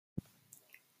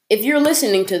If you're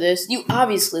listening to this, you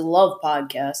obviously love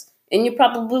podcasts, and you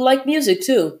probably like music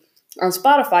too. On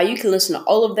Spotify, you can listen to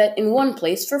all of that in one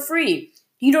place for free.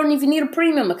 You don't even need a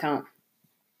premium account.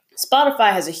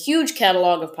 Spotify has a huge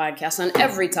catalog of podcasts on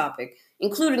every topic,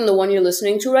 including the one you're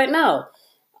listening to right now.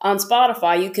 On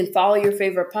Spotify, you can follow your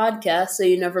favorite podcast so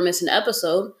you never miss an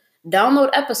episode, download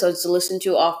episodes to listen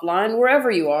to offline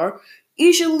wherever you are,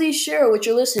 easily share what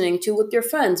you're listening to with your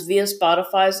friends via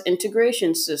Spotify's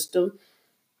integration system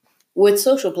with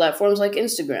social platforms like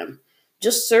Instagram.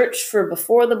 Just search for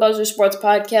Before the Buzzer Sports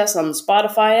Podcast on the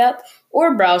Spotify app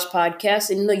or browse podcasts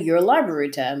in the Your Library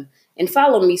tab. And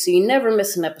follow me so you never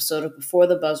miss an episode of Before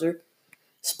the Buzzer.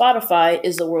 Spotify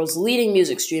is the world's leading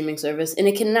music streaming service, and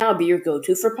it can now be your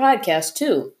go-to for podcasts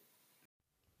too.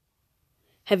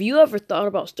 Have you ever thought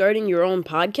about starting your own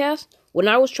podcast? When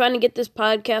I was trying to get this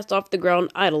podcast off the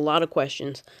ground, I had a lot of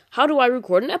questions. How do I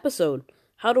record an episode?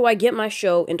 How do I get my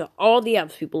show into all the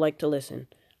apps people like to listen?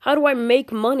 How do I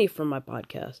make money from my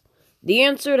podcast? The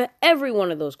answer to every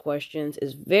one of those questions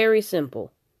is very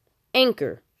simple.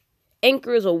 Anchor.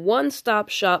 Anchor is a one-stop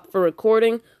shop for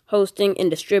recording, hosting,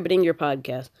 and distributing your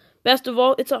podcast. Best of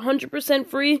all, it's 100%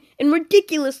 free and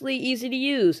ridiculously easy to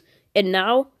use. And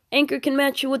now, Anchor can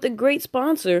match you with a great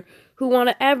sponsor who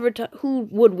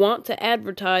would want to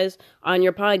advertise on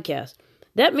your podcast.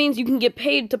 That means you can get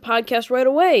paid to podcast right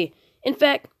away. In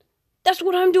fact, that's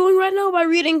what I'm doing right now by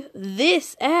reading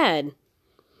this ad.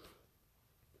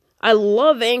 I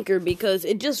love Anchor because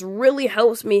it just really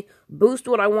helps me boost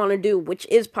what I want to do, which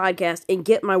is podcast, and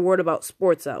get my word about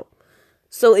sports out.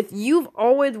 So if you've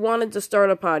always wanted to start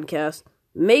a podcast,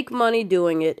 make money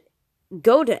doing it,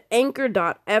 go to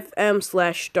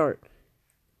anchor.fm/start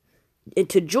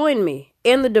to join me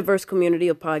and the diverse community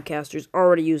of podcasters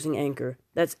already using Anchor.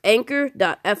 That's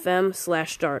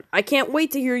anchor.fm/start. I can't wait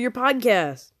to hear your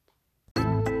podcast.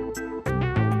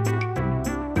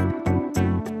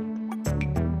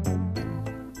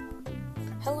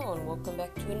 Hello and welcome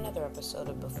back to another episode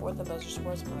of Before the Buzzer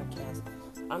Sports Podcast.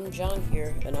 I'm John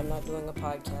here, and I'm not doing a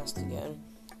podcast again.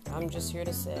 I'm just here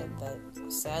to say that,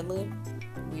 sadly,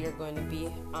 we are going to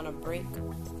be on a break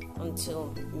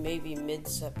until maybe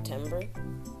mid-September.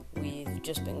 We've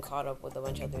just been caught up with a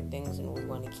bunch of other things, and we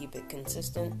want to keep it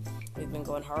consistent. We've been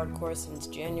going hardcore since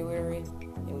January,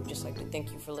 and we'd just like to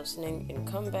thank you for listening, and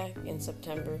come back in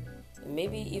September, and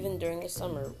maybe even during the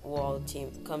summer, we'll all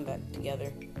team come back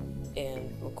together and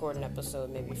record an episode,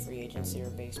 maybe free agency or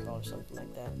baseball or something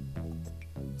like that.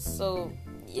 So,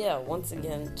 yeah, once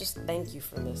again, just thank you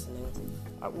for listening.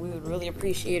 We would really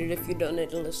appreciate it if you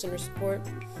donate to listener support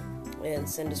and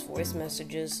send us voice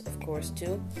messages, of course,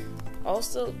 too.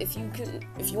 Also, if you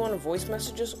want to voice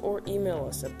messages or email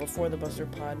us at at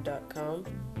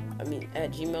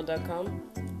gmail.com,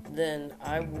 then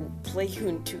I will play you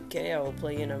in 2K. I will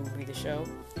play you in a movie the show.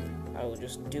 I will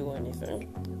just do anything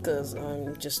because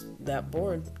I'm just that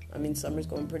bored. I mean, summer's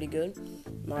going pretty good.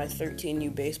 My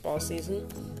 13U baseball season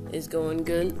is going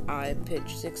good. I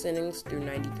pitched 6 innings through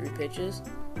 93 pitches.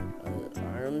 My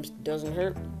arm doesn't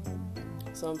hurt,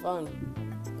 so I'm fine.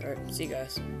 Alright, see you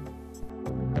guys.